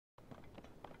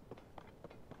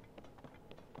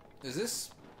Is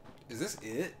this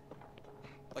it?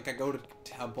 Like I go to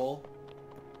temple?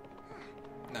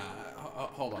 Nah,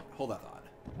 hold on. Hold that thought.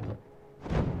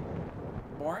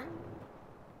 Boring?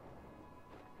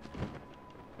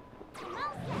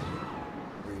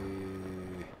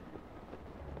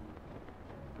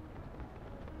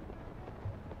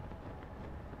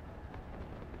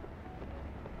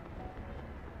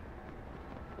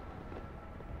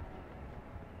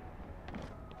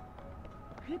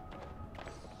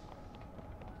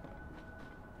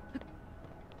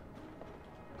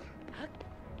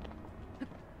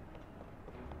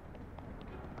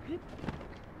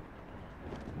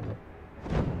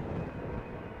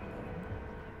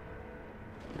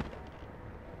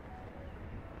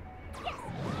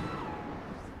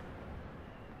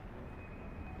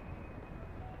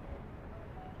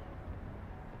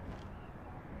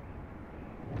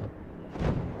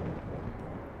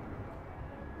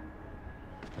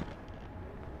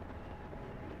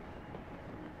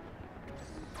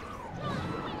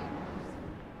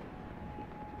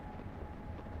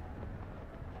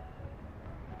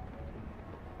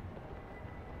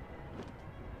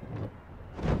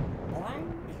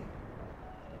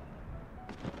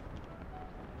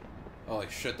 Holy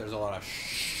shit, there's a lot of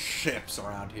ships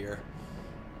around here.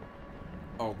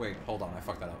 Oh, wait, hold on, I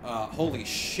fucked that up. Holy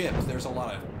shit, there's a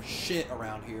lot of shit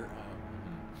around here.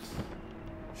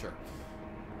 Sure.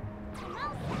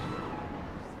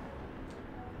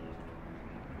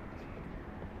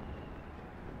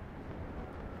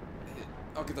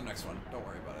 I'll get the next one, don't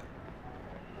worry about it.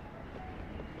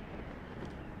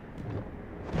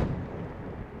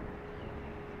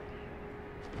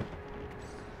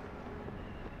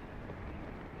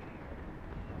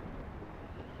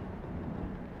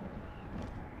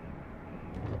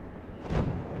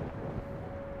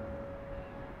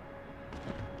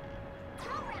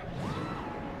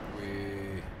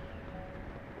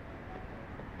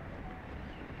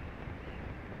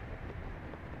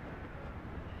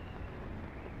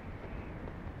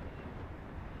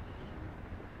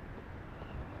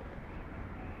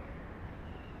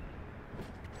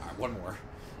 One more.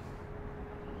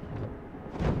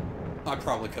 I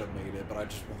probably could have made it, but I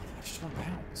just want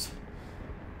bounce.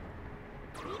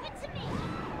 Leave it to me.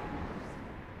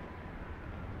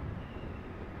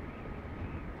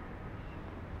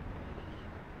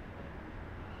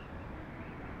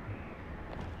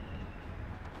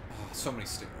 Oh, so many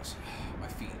stairs. My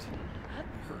feet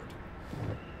hurt.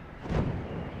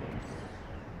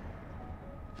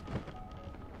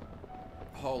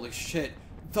 Holy shit.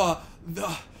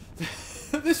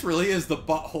 This really is the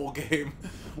butthole game.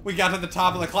 We got to the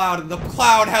top of the cloud, and the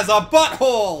cloud has a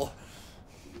butthole!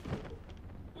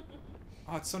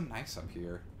 Oh, it's so nice up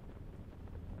here.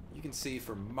 You can see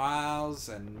for miles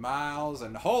and miles,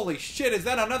 and holy shit, is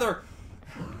that another...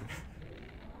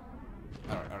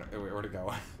 I don't know, where'd it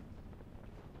go?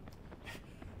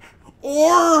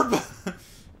 Orb!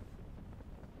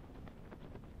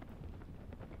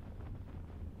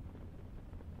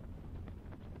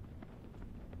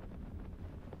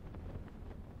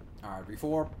 Alright,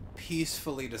 before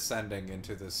peacefully descending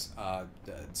into this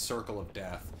circle of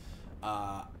death,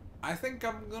 I think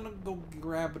I'm gonna go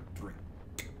grab a drink.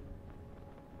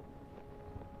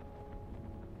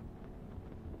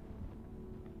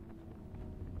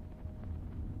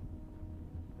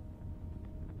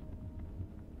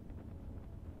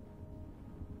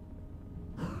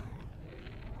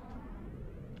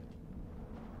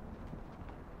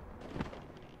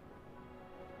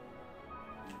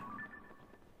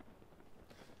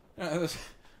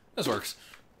 This works.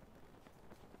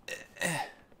 How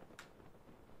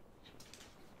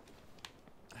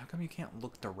come you can't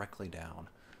look directly down?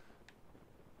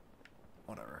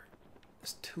 Whatever.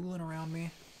 Is tooling around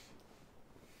me?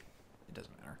 It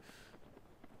doesn't matter.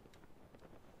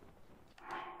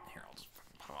 Here, I'll just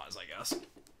pause, I guess.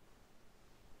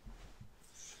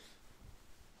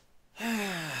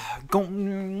 Go.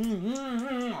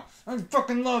 I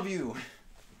fucking love you.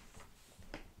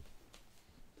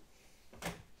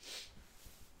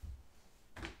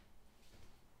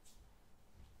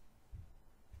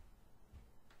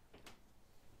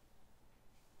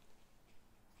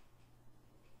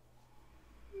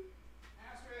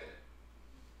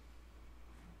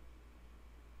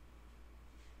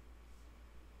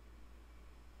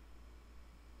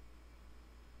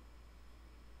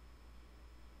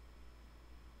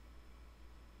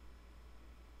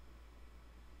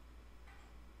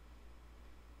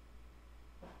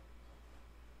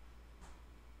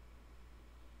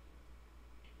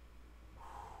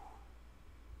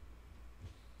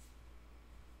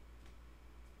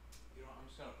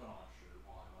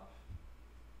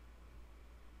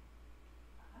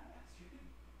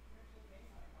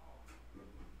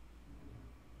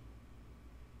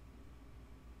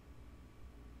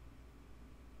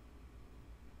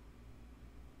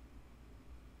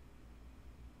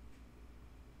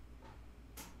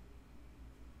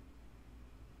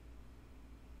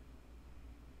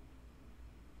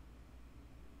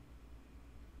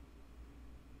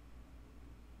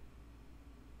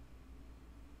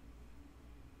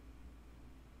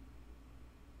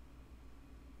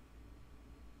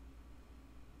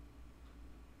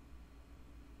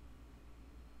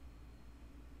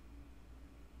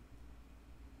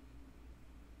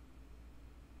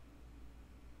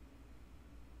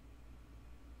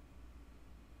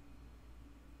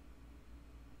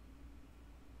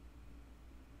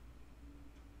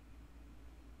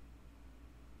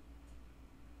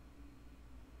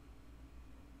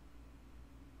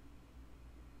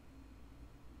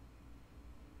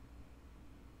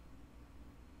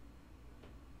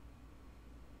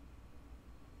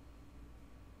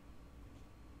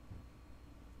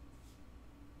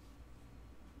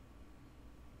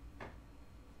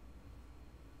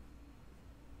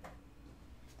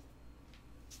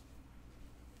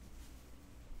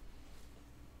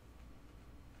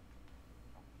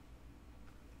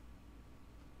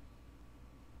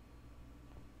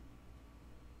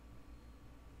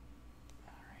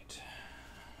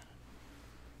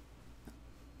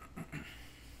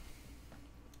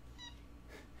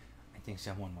 think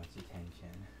someone wants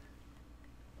attention.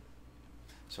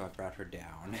 So I brought her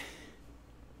down.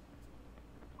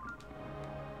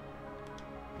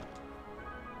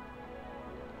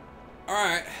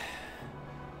 Alright.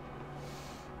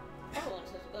 Everyone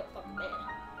says we go to fucking bed.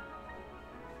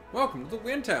 Welcome to the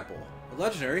Wind Temple, a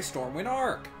legendary Stormwind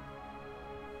Ark.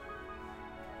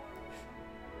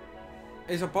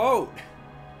 It's a boat.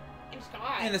 In the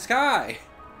sky. In the sky.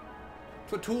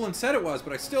 That's what Tulin said it was,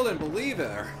 but I still didn't believe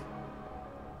her.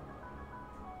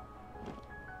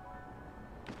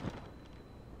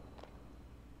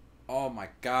 Oh my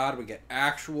god, we get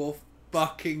actual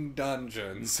fucking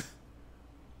dungeons.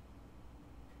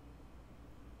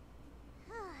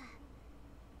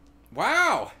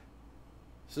 Wow!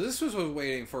 So this was what's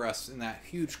waiting for us in that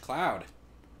huge cloud.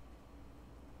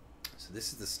 So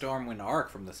this is the Stormwind Ark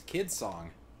from this kid's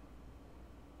song.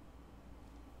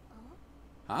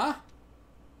 Huh?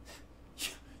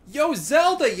 Yo,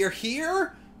 Zelda, you're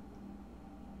here?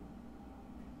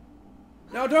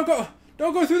 No, don't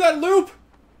go through that loop!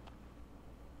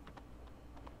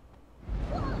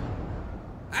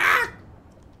 Ah!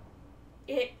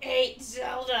 It ate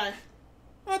Zelda.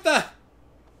 What the?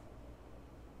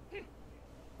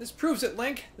 This proves it,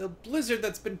 Link. The blizzard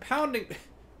that's been pounding...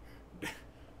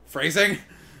 Phrasing?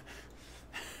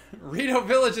 Rito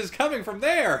Village is coming from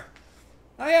there!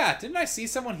 Oh yeah, didn't I see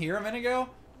someone here a minute ago?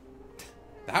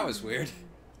 That was weird.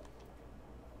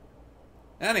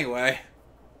 Anyway.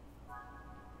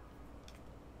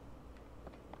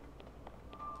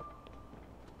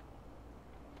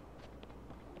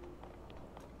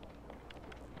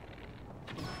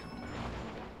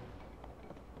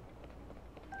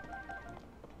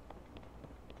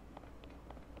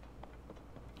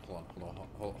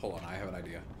 Hold on, I have an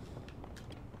idea.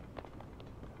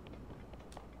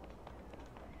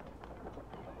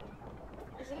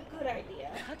 Is it a good idea?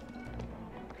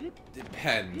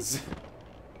 Depends.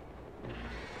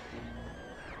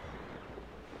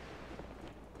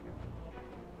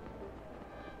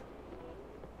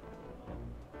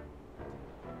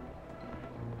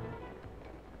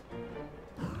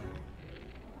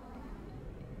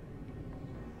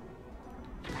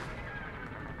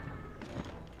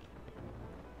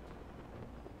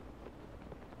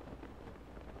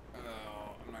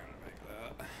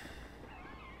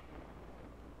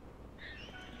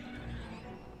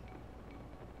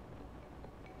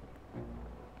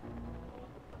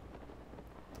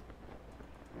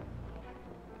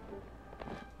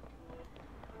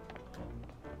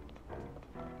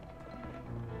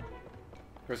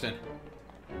 Kristen.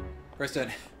 Kristen.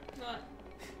 What?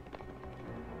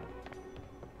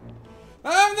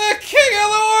 I'm the king of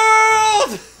the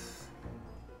world!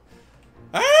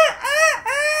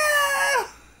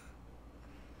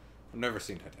 I've never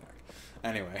seen Titanic.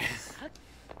 Anyway.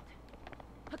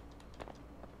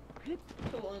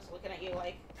 Cool's looking at you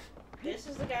like, this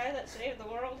is the guy that saved the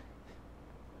world?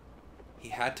 He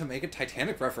had to make a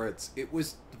Titanic reference. It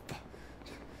was...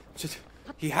 just...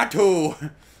 He had to!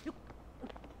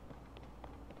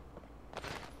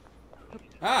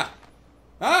 Ah!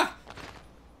 Ah!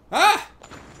 Ah!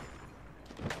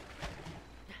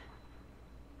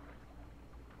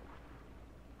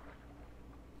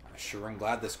 I sure am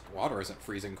glad this water isn't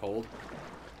freezing cold.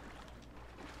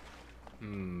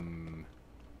 Maybe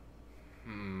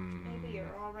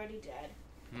you're already dead.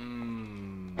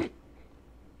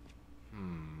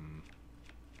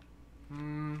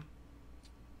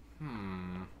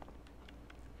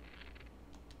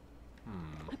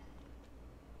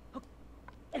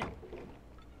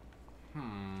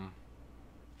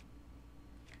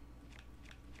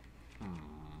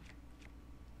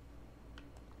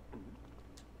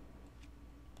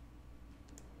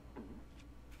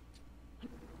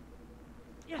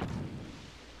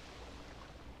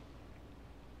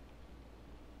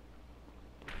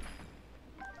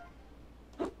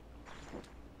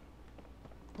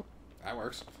 That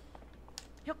works.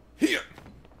 Yep. Here.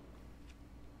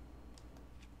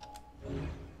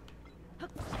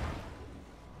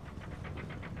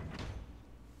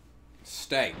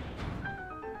 Stay.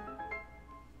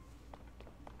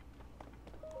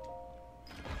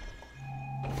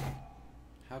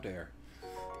 How dare.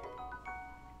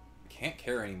 Can't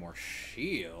carry any more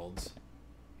shields.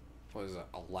 What is it,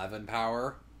 11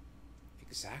 power?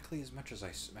 Exactly as much as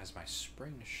my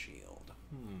spring shield.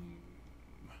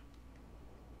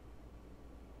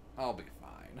 I'll be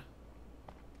fine.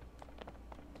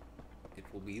 It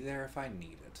will be there if I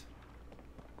need it.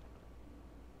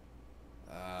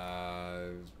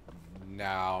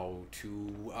 Now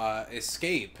to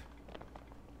escape.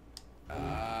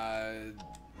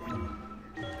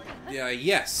 Yeah,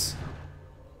 yes.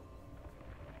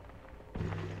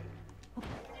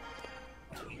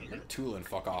 Tulin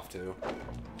fuck off to?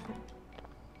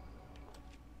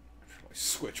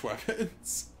 Switch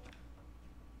weapons.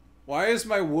 Why is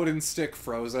my wooden stick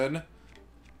frozen?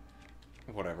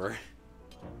 Whatever.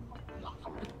 I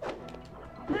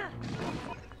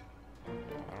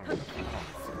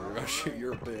don't know. Shit,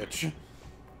 you're a bitch.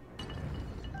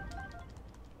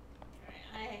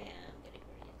 I am getting pretty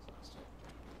exhausted.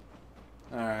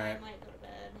 Alright. I might go to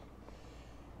bed.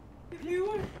 If you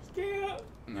want to stay up.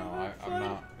 No,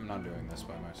 I'm not doing this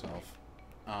by myself.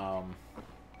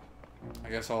 I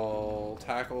guess I'll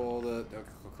tackle the...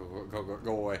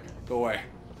 Go away. Go away.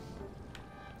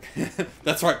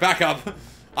 That's right, back up.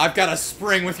 I've got a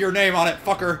spring with your name on it,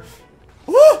 fucker.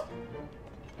 Woo!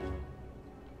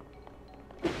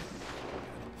 Do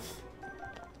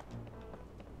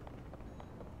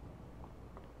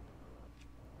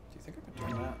you think I can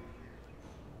do that?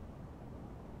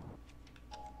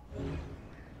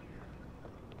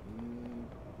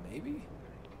 Maybe?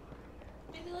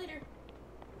 Maybe later.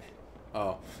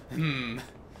 Oh. You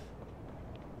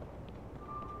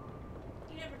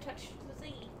never touched the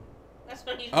thingy. That's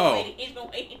what he's been waiting. He's been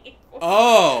waiting for.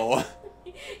 Oh!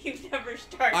 You've never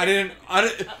started.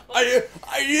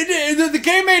 The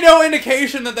game made no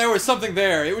indication that there was something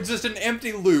there. It was just an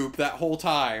empty loop that whole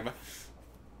time.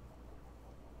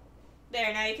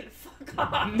 There, now you can fuck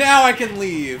off. Now I can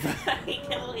leave. You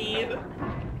can leave.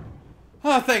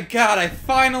 Oh, thank God, I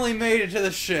finally made it to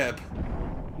the ship.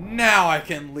 Now I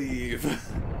can leave.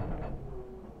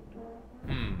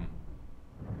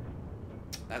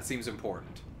 That seems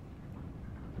important.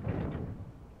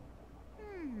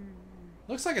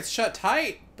 Looks like it's shut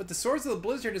tight, but the source of the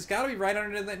blizzard has got to be right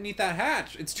underneath that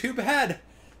hatch. It's too bad.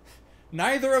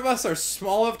 Neither of us are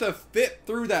small enough to fit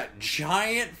through that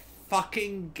giant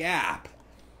fucking gap.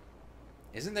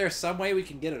 Isn't there some way we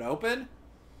can get it open?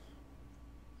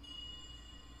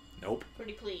 Nope.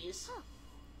 Pretty please.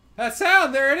 That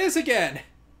sound! There it is again!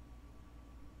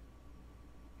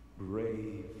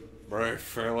 Brave.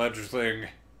 Fair thing.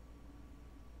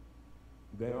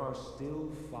 There are still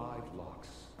 5 locks.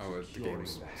 Oh, the securing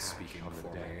game's the hatch speaking on the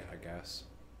for me, deck. I guess.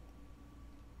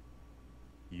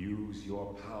 Use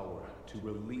your power to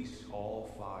release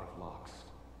all 5 locks,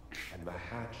 and the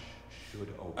hatch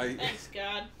should open. Thanks,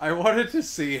 God. I wanted to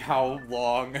see how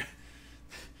long...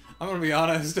 I'm gonna be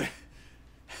honest.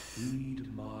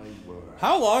 Heed my word.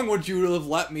 How long would you have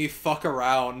let me fuck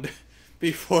around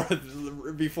before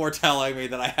telling me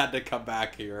that I had to come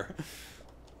back here?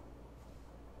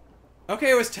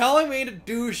 Okay, it was telling me to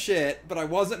do shit, but I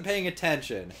wasn't paying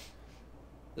attention.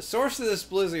 The source of this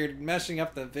blizzard messing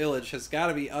up the village has got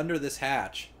to be under this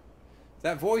hatch. If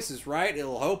that voice is right,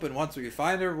 it'll open once we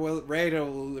find a way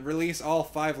to release all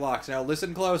 5 locks. Now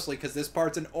listen closely, because this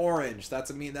part's in orange. That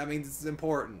means it's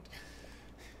important.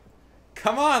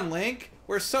 Come on, Link!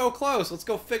 We're so close! Let's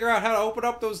go figure out how to open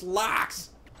up those locks!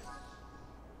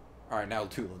 Alright, now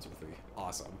Tulin's with me.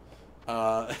 Awesome.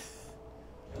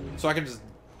 So I can just...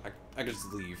 I can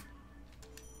just leave.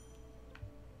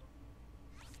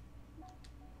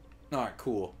 Alright,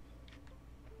 cool.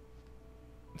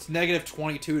 It's negative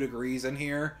 22 degrees in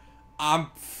here. I'm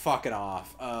fucking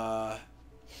off. I'm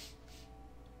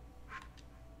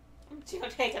gonna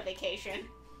take a vacation.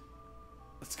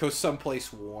 Let's go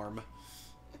someplace warm.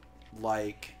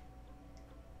 Like...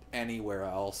 anywhere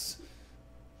else.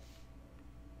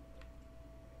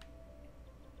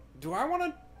 Do I want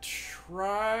to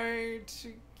try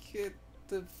to get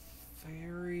the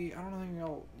fairy? I don't think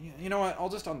I'll... You know what? I'll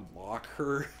just unlock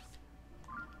her.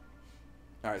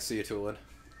 Alright, see you, Tulin.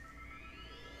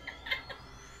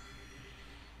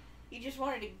 You just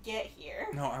wanted to get here.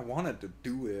 No, I wanted to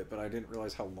do it, but I didn't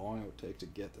realize how long it would take to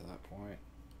get to that point.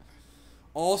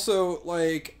 Also,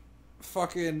 like,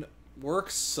 fucking work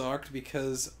sucked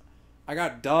because I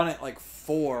got done at, like,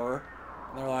 4,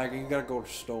 and they're like, you gotta go to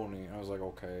Stony. And I was like,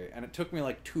 okay. And it took me,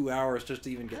 like, 2 hours just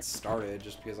to even get started,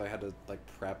 just because I had to, like,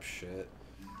 prep shit.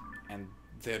 And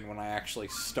then when I actually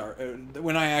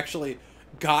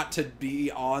got to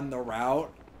be on the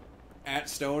route at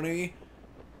Stony,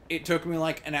 it took me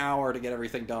like an hour to get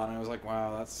everything done. And I was like,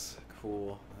 wow, that's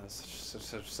cool. That's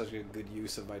such a good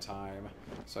use of my time.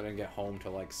 So I didn't get home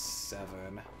till like 7,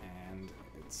 and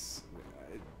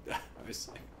I was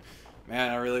like,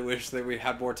 man, I really wish that we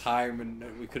had more time and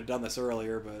we could have done this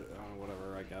earlier, but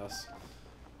whatever, I guess.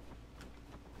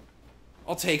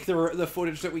 I'll take the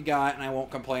footage that we got, and I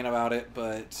won't complain about it,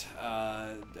 but,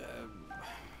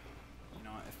 you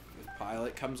know, if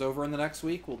Pilot comes over in the next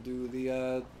week, we'll do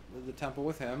the temple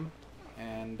with him,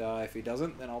 and if he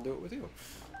doesn't, then I'll do it with you.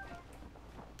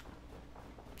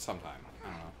 Sometime. I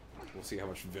don't know. We'll see how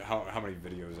many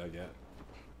videos I get.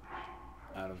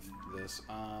 out of this.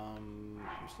 I'm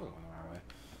still going the wrong way.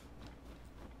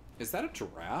 Is that a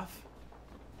giraffe?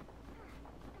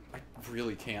 I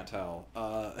really can't tell.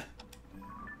 How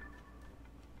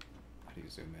do you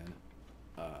zoom in?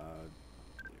 There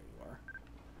you are.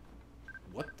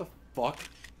 What the fuck?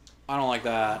 I don't like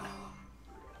that.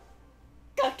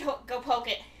 Go poke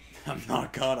it. I'm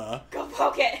not gonna. Go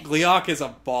poke it. Gleeok is a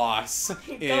boss.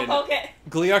 Go poke it.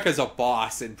 Gleeok is a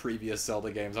boss in previous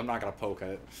Zelda games. I'm not gonna poke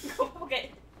it. Go poke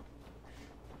it.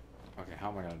 Okay, how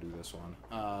am I gonna do this one?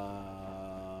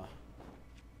 Oh,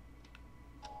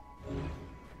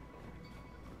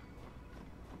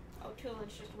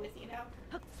 Tulin's just with you now.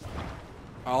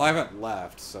 Oh, I haven't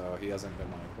left, so he hasn't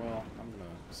been like, well, I'm gonna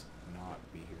just not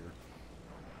be here.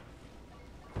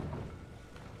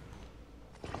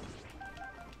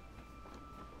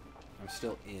 I'm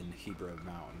still in Hebrew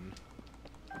Mountain.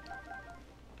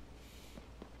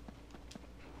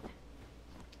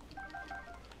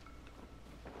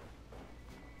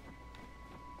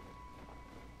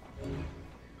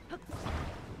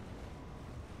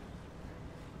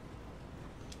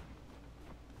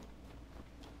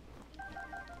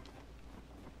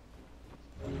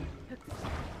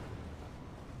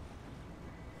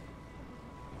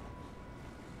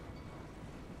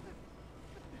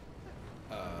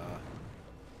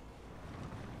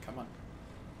 Come on.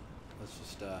 Let's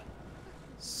just,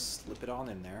 slip it on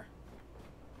in there.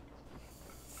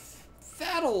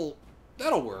 That'll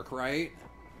work, right?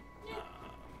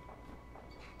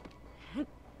 Have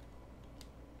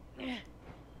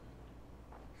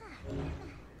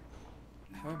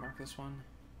I marked this one?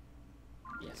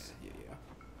 Yes. Yeah.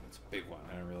 It's a big one.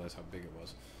 I didn't realize how big it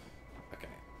was. Okay.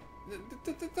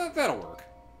 That'll work.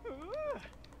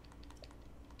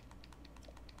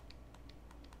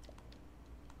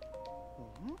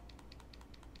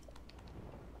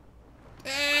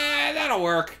 That'll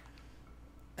work.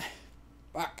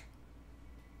 Fuck.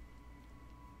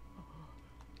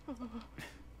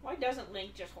 Why doesn't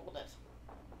Link just hold it?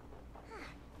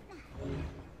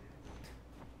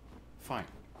 Fine.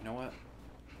 You know what?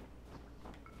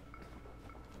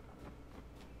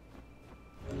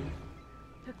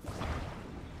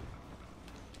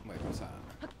 Wait, what's that?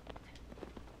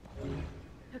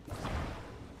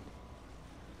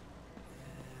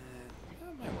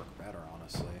 That might work better,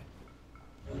 honestly.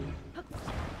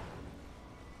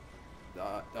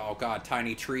 Oh god,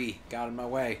 tiny tree got in my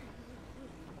way.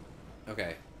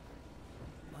 Okay.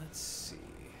 Let's see.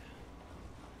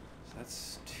 So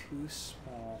that's too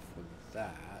small for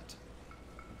that.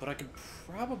 But I could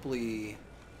probably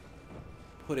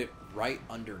put it right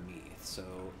underneath. So,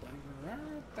 like,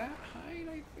 around that height,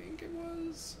 I think it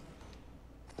was.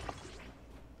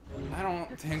 I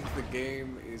don't think the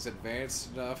game is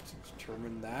advanced enough to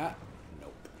determine that.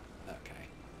 Nope. Okay.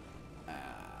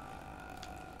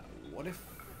 What if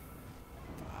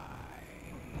I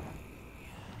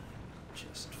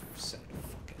just said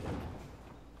fuck it?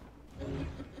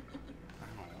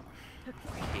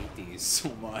 I hate these so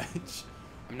much.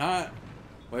 I'm not...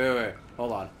 Wait.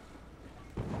 Hold on.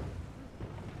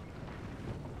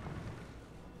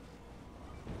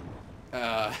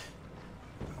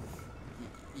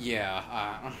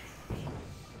 Yeah,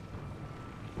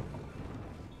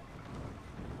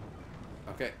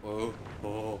 Okay, whoa,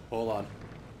 hold on.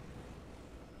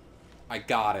 I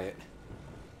got it.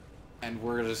 And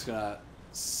we're just gonna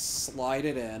slide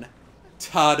it in.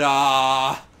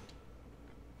 Ta-da!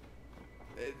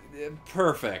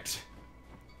 Perfect.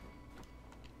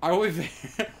 I'm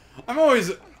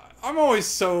always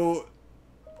so...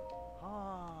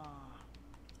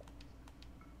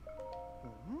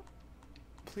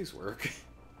 Please work.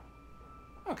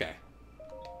 Okay.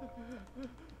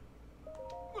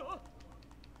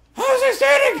 How's he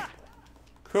standing?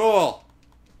 Cool.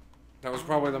 That was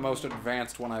probably the most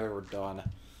advanced one I've ever done.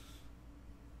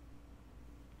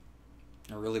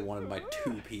 I really wanted my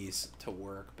two-piece to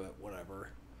work, but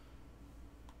whatever.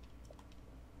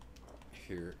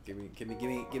 Here, give me.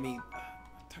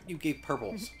 I thought you gave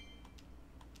purples.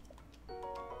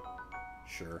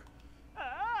 Sure.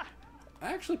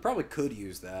 I actually probably could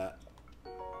use that.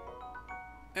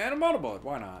 And a motorboat,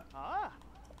 why not?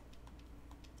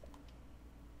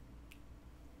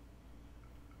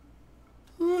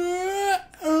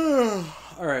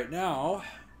 Alright, now...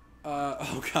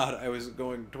 oh god, I was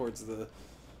going towards the...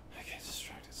 I get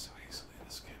distracted so easily in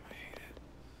this game, I hate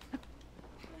it.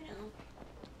 Well.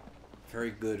 Very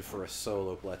good for a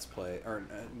solo Let's Play. Or,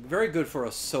 very good for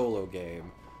a solo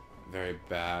game. Very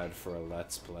bad for a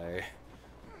Let's Play.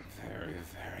 Very,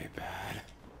 very bad.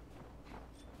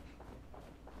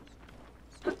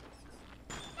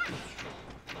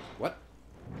 What?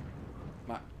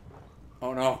 My... Oh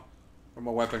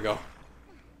we go.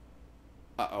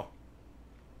 Uh-oh.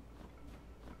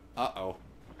 Uh-oh.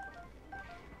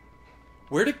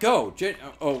 Where'd it go?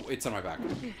 Oh, it's on my back.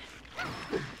 Can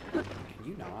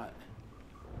you not?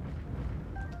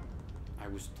 I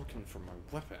was looking for my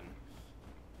weapon.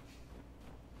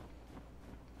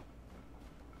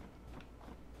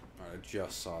 Alright, I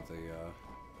just saw the,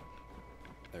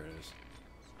 there it is.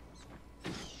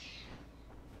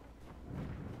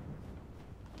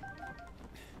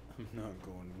 I'm not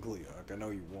going to Gliok. I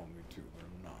know you want me to, but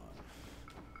I'm not.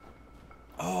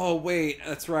 Oh, wait.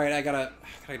 That's right. I gotta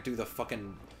do the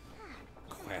fucking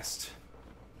quest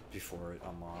before it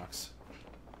unlocks.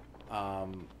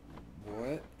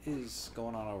 What is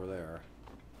going on over there?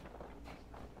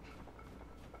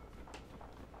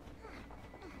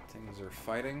 Things are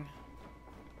fighting.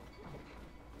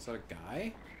 Is that a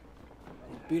guy?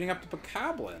 Beating up the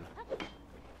Bokoblin.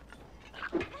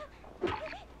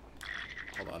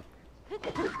 Hold on.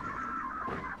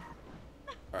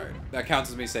 Alright, that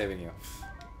counts as me saving you.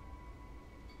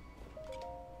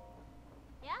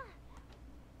 Yeah.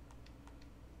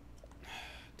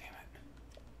 Damn it.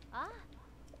 Ah.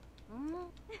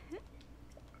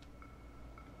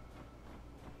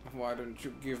 Why didn't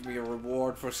you give me a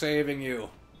reward for saving you?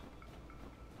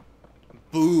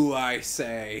 Boo, I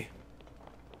say.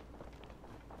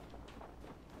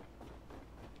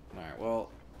 Alright,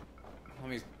 well, let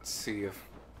me see if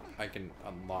I can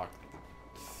unlock.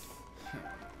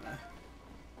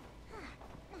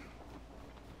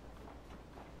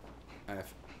 And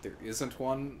if there isn't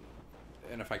one,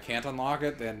 and if I can't unlock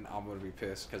it, then I'm gonna be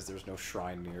pissed because there's no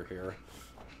shrine near here.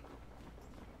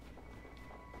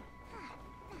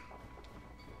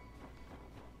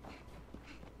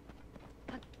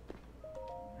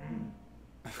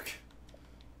 Okay.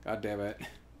 God damn it.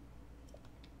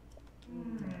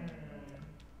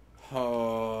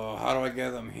 Oh, how do I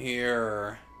get them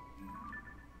here?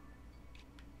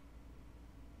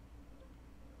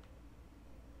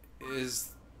 Is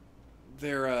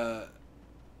there a...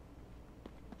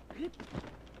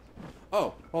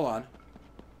 Oh, hold on.